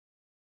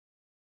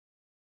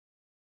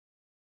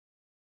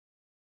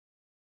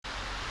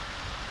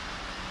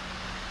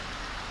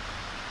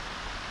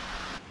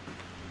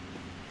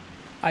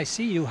I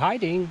see you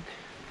hiding.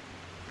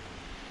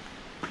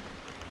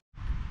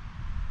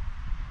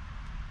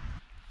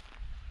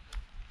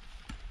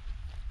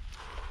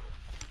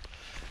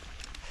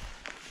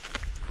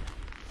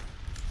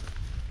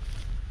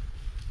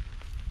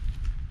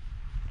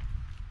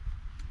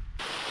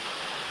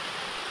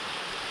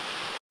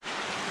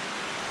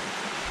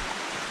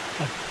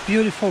 A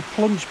beautiful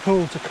plunge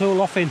pool to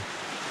cool off in.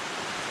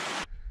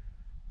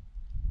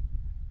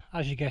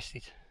 As you guessed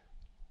it,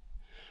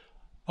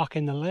 back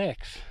in the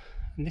lakes,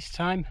 and this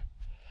time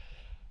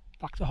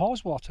back to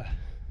Haweswater.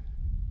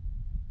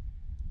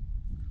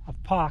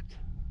 I've parked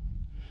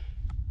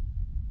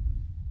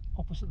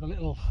opposite the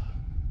little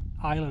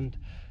island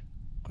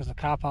because the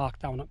car park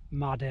down at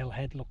Mardale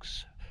Head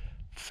looks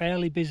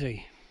fairly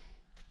busy.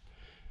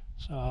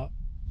 So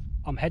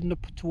I'm heading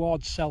up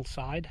towards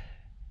Selside.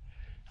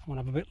 I want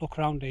to have a bit look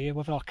around here,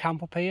 whether I'll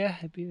camp up here.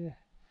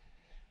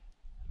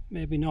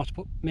 Maybe not,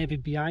 but maybe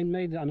behind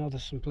me. I know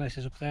there's some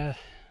places up there,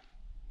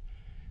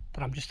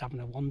 but I'm just having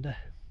a wander,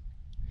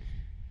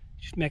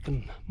 just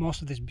making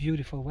most of this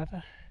beautiful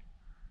weather.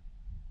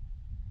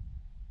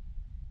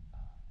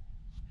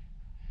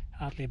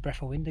 Hardly a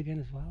breath of wind again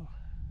as well.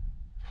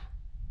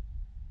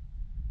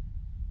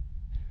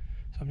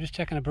 So I'm just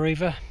taking a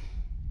breather,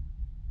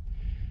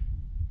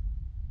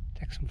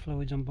 take some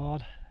fluids on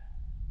board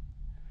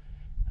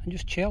and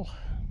just chill.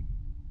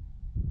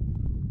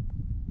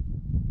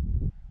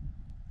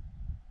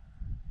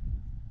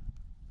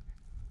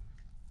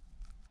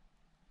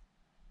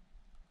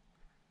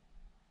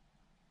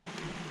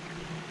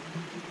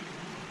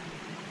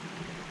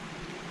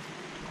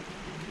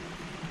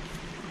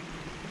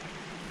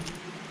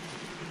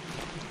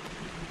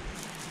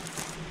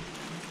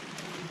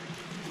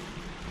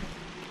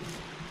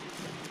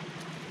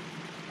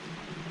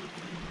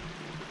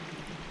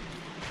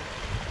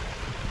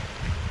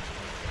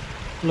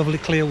 Lovely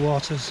clear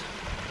waters.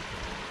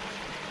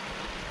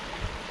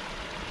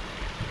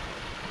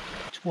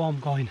 It's warm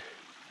going.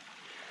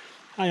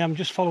 I am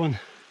just following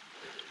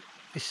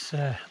this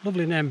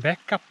lovely name beck,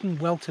 Captain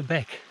Welter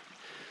Beck.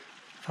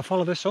 If I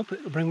follow this up,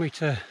 it'll bring me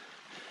to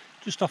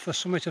just off the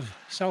summit of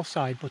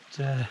Selside, but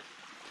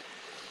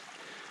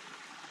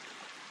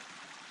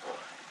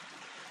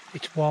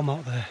it's warm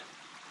out there.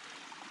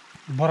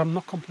 But I'm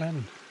not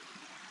complaining.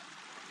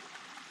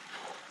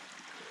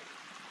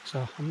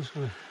 So I'm just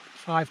going to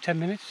 5-10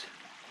 minutes.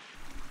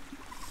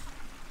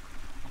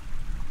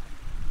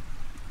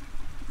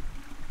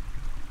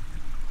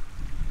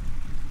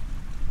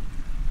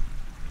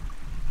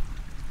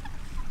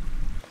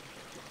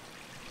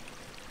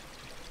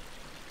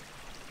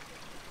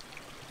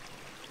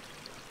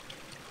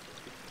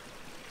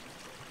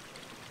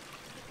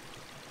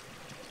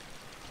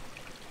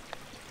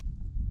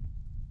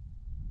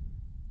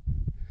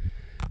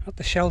 At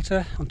the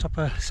shelter on top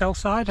of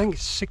Selside, I think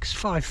it's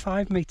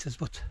 655 metres,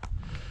 but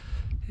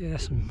yeah,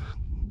 some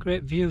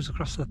great views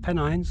across the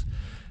Pennines,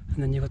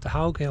 and then you've got the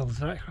Howgales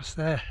right across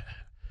there.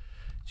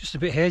 Just a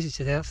bit hazy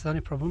today, that's the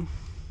only problem.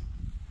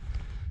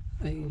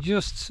 And you can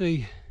just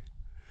see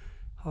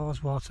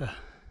Haweswater,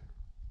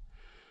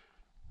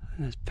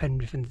 and there's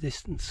Penrith in the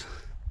distance,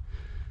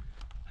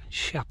 and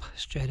Shap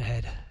straight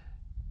ahead.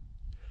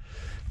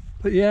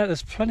 But yeah,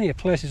 there's plenty of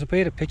places up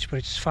here to pitch, but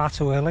it's far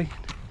too early.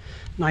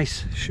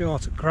 Nice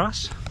short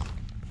grass.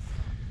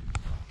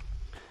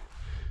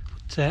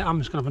 But I'm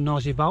just going to have a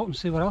nosy about and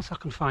see what else I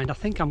can find. I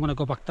think I'm going to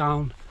go back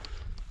down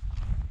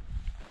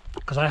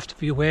because I have to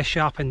be away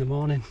sharp in the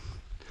morning.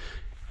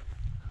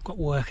 I've got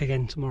work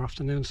again tomorrow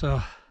afternoon,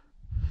 so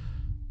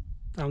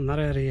down that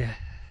area.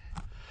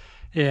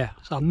 Yeah,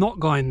 so I'm not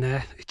going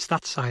there. It's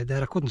that side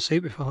there. I couldn't see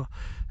it before.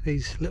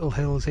 These little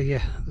hills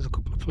here. There's a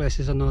couple of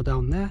places I know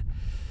down there.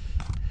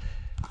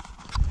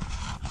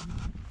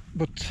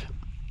 But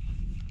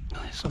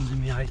sun's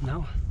in my eyes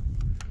now.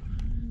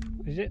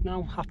 Is it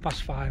now?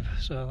 5:30,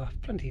 so I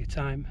have plenty of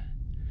time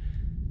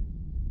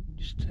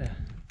just to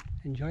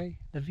enjoy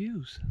the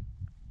views.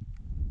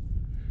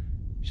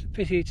 It's a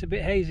pity it's a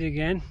bit hazy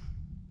again.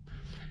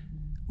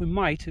 We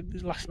might,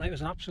 last night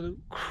was an absolute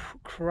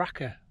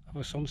cracker of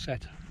a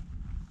sunset,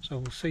 so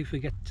we'll see if we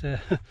get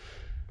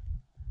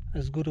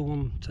as good a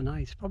one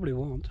tonight. Probably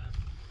won't.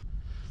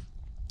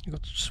 You've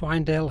got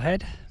Swinedale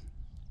Head.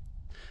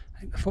 I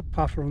think the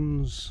footpath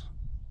runs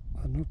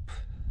and up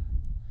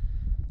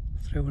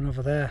through and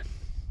over there,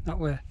 that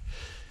way.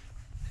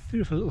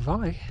 Beautiful little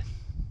valley.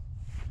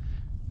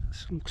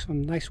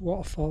 Some nice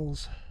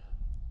waterfalls.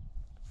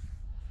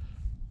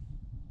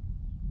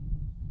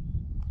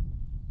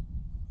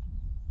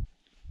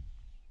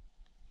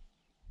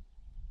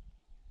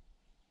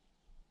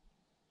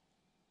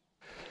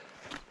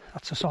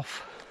 That's us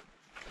off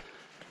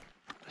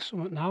the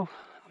summit now.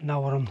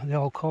 Now we're on the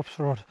old Corpse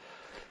Road.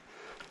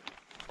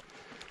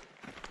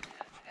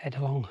 Head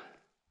along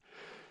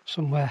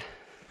somewhere,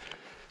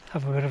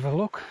 have a bit of a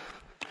look,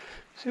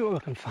 see what we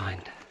can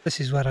find. This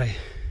is where I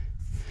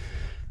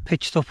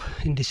pitched up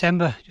in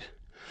December,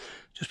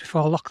 just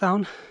before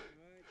lockdown.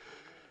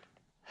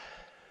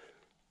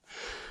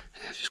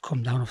 I've just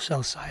come down off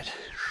Selside,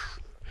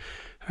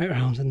 right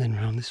round and then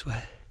round this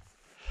way.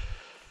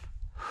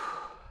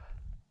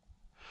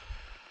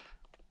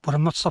 But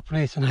I'm not stopping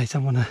here tonight.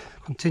 I'm going to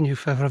continue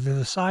further over the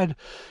other side.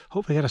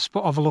 Hopefully get a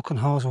spot overlooking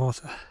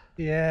Haweswater.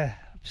 Yeah,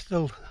 I'm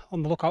still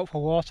on the lookout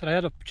for water. I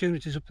had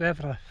opportunities up there,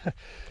 but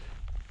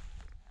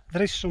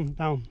there is some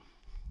down.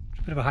 It's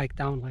a bit of a hike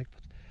down, like,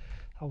 but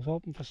I was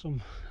hoping for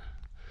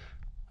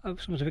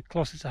something's a bit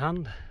closer to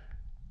hand.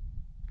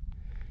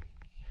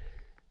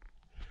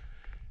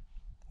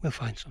 We'll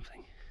find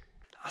something.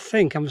 I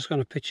think I'm just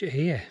going to pitch it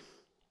here.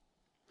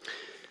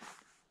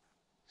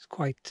 It's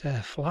quite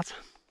flat.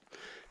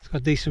 It's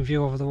got a decent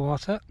view over the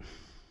water.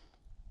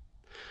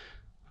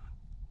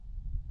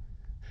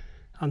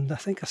 And I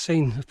think I've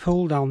seen a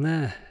pool down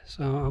there,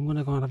 so I'm going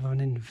to go and have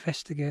an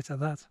investigate of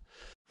that.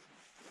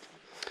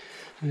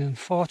 And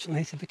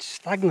unfortunately it's a bit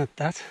stagnant,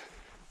 that.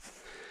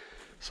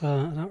 So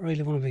I don't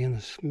really want to be in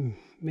the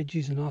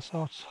midges and all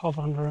sorts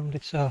hovering around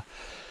it. So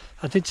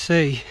I did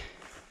see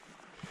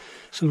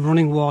some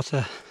running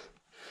water.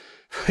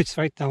 It's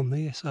right down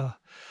there, so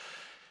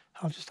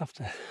I'll just have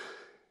to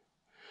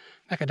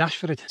make a dash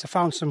for it. I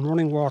found some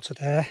running water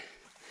there.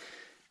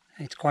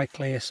 It's quite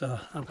clear, so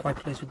I'm quite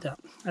pleased with that.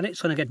 And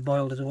it's going to get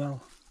boiled as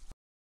well.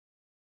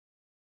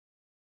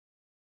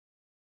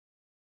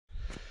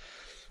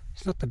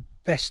 It's not the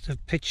best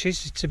of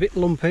pitches, it's a bit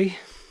lumpy.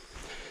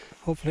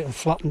 Hopefully it'll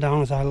flatten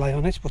down as I lie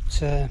on it, but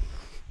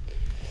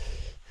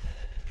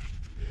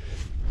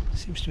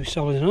seems to be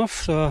solid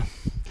enough. So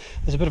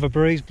there's a bit of a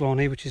breeze blowing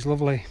here, which is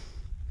lovely.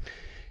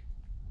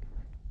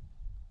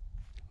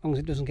 As long as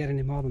it doesn't get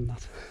any more than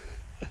that.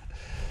 But,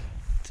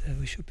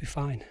 we should be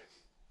fine.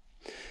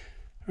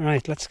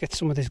 Right, let's get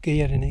some of this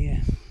gear in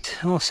here.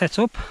 All set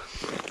up.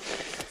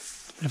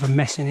 Bit of a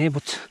mess in here,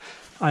 but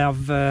I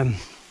have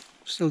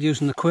still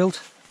using the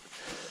quilt,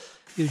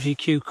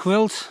 UGQ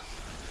quilt,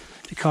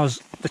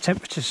 because the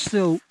temperature's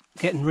still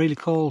getting really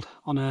cold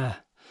on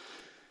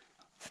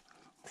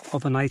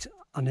overnight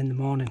and in the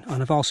morning.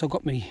 And I've also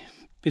got my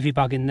bivvy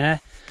bag in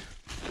there,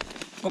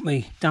 got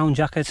my down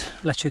jacket,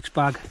 electrics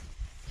bag.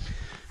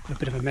 Got a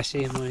bit of a mess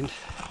here, mind.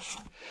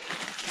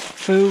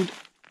 Food.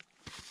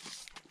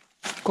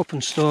 Cup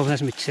and stove,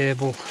 there's my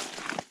table,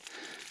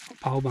 got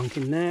power bank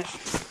in there.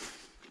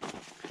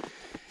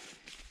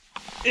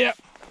 Yeah.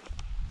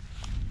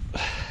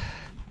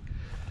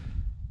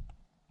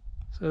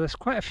 So there's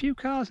quite a few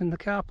cars in the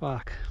car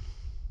park,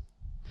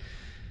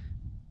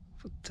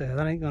 but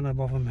that ain't gonna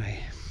bother me.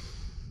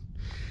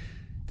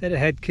 Dead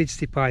ahead, kids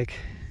to Pike.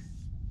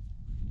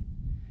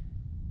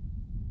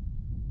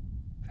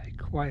 Very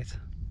quiet.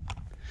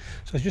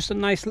 So it's just a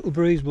nice little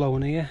breeze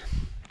blowing here.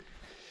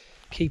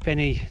 Keep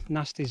any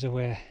nasties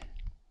away.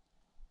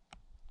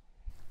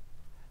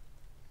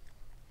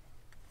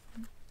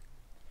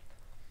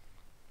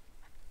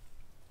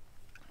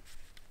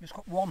 Just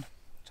got one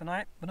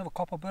tonight, another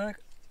Copperberg.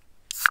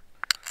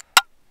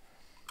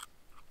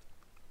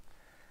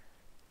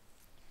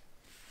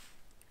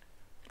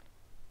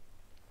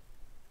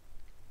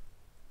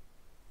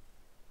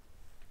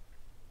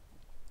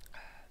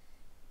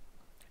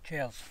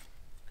 Cheers.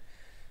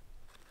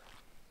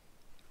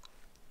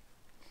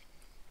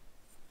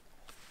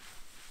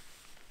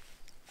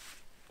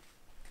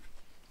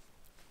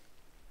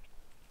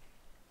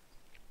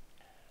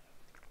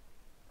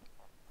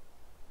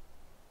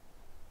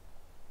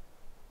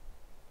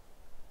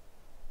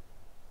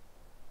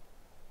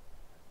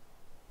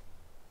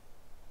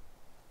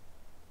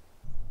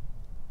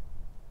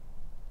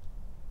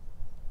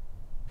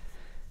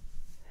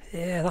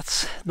 Yeah,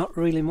 that's not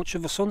really much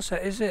of a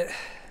sunset, is it?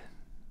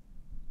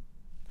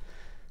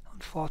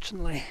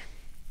 Unfortunately.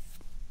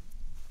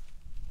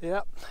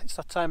 Yeah, it's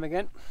that time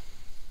again.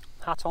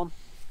 Hat on,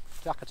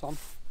 jacket on.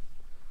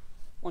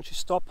 Once you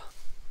stop,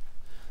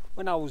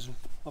 when I was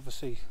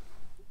obviously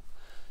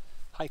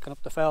hiking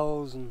up the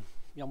fells and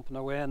yomping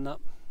away and that,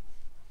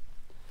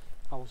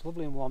 I was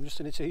lovely and warm, just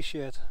in a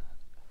t-shirt.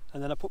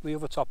 And then I put my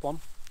other top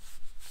on,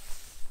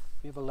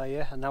 my other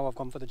layer, and now I've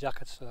gone for the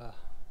jacket, so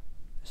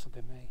this will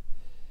be me.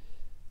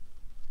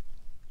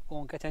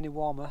 Won't get any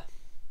warmer.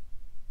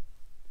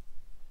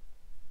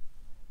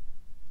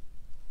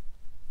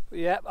 But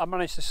yeah, I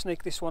managed to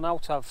sneak this one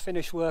out. I've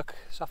finished work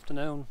this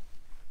afternoon,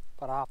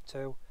 about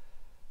 2:30,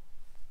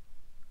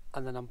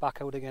 and then I'm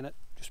back out again at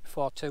just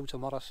before 2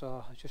 tomorrow,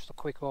 so it's just a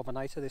quick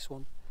overnighter, this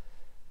one.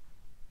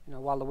 You know,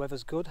 while the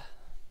weather's good.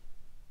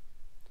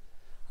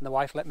 And the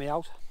wife let me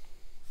out.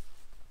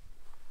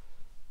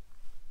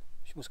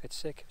 She must get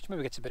sick. She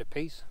maybe gets a bit of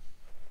peace.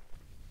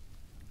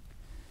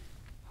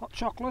 Hot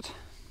chocolate.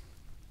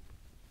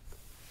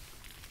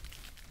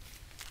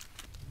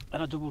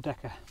 And a double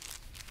decker,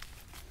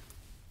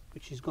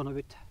 which has gone a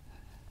bit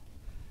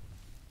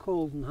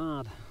cold and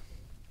hard.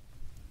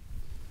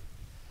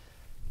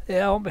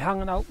 Yeah, I won't be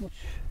hanging out much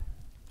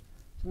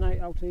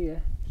tonight out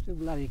here. It's too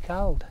bloody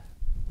cold.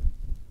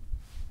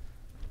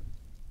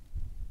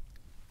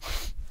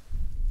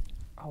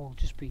 I will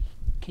just be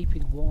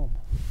keeping warm.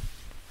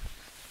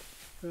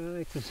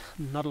 Right, there's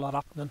not a lot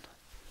happening.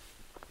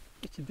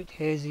 It's a bit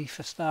hazy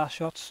for star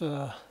shots,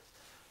 so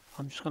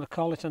I'm just going to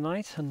call it a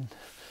night, and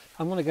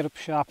I'm going to get up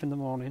sharp in the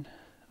morning.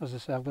 As I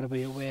say, I've got to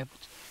be away,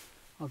 but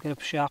I'll get up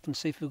sharp and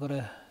see if we've got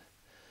a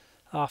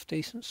half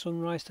decent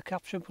sunrise to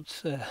capture,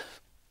 but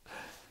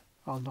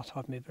I'll not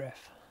have my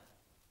breath.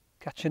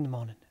 Catch you in the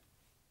morning.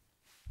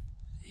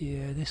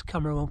 Yeah, this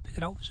camera won't pick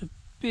it out. There's a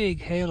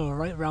big halo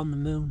right around the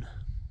moon.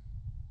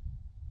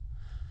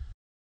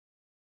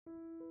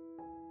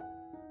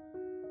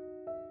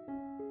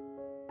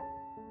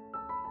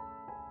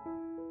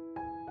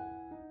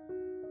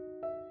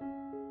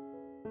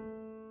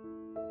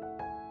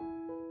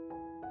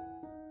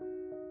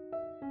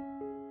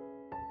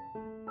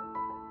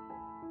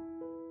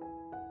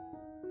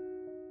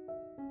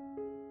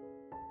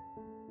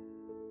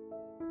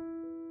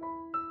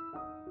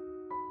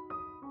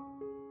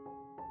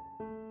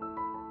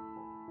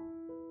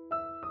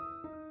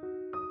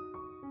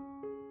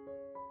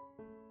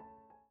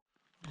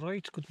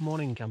 Right, good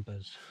morning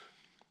campers.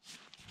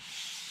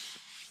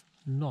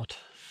 Not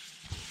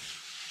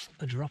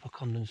a drop of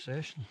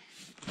condensation.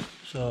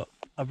 So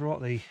I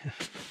brought the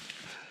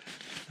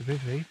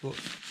bivvy, but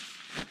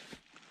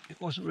it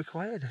wasn't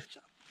required. It's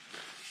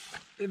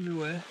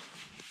everywhere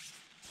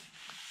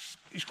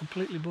it's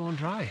completely bone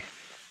dry.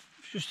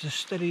 It's just a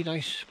steady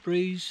nice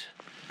breeze.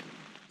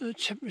 The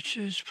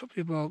temperature's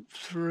probably about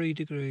 3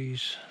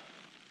 degrees.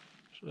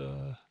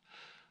 So,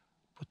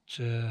 but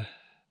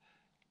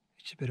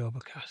it's a bit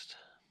overcast.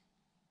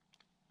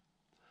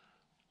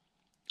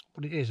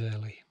 But it is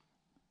early.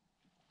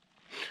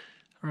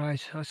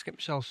 Right, let's get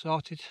myself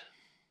sorted.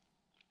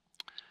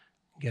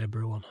 Get a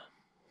brew on.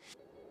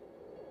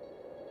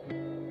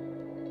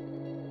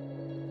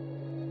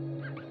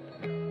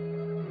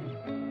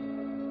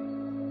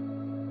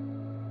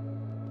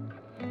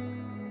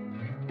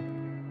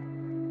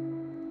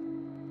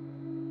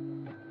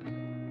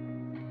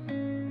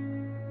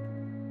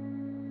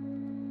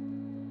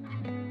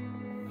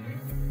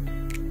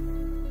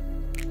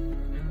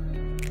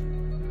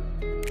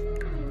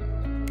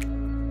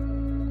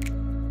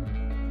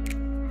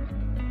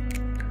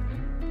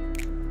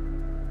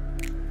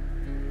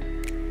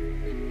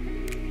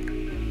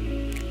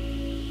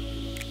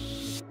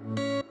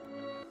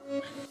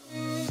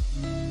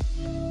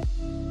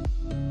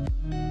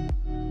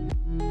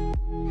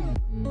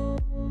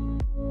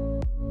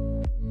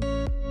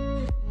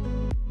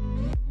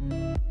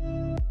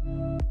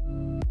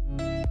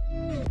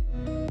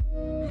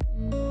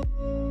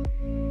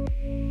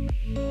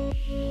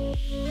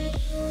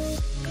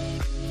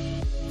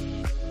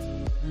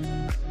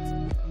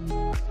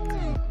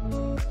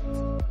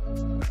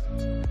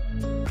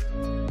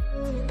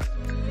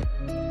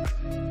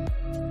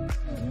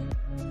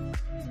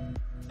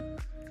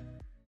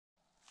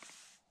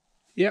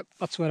 Yep,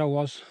 that's where I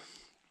was.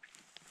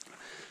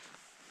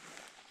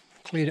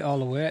 Cleared it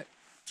all away,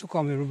 took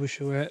all my rubbish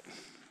away,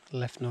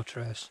 left no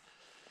trace.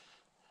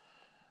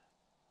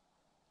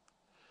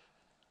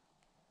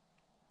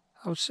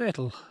 I would say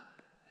it'll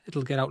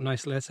get out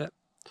nice later.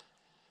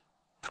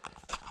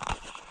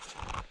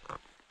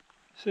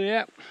 So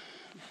yeah,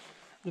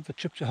 another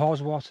trip to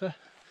Haweswater,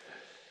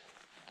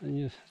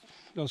 and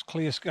those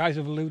clear skies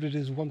have eluded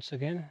us once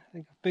again. I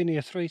think I've been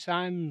here 3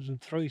 times, and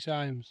 3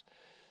 times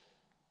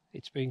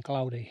it's been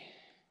cloudy.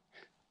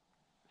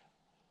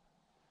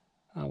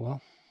 Oh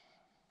well,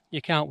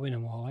 you can't win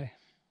them all, eh?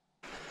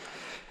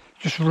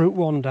 Just route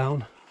 1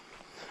 down,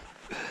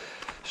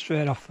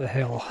 straight off the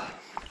hill.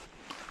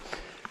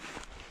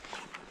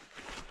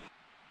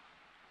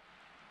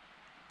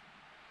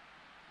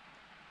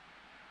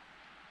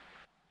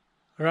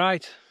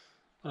 Right,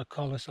 I'll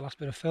call this the last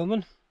bit of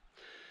filming.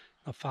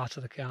 Not far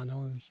to the car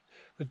now.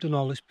 We've done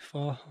all this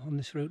before on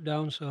this route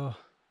down, so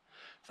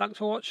thanks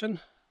for watching.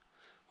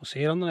 We'll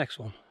see you on the next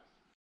one.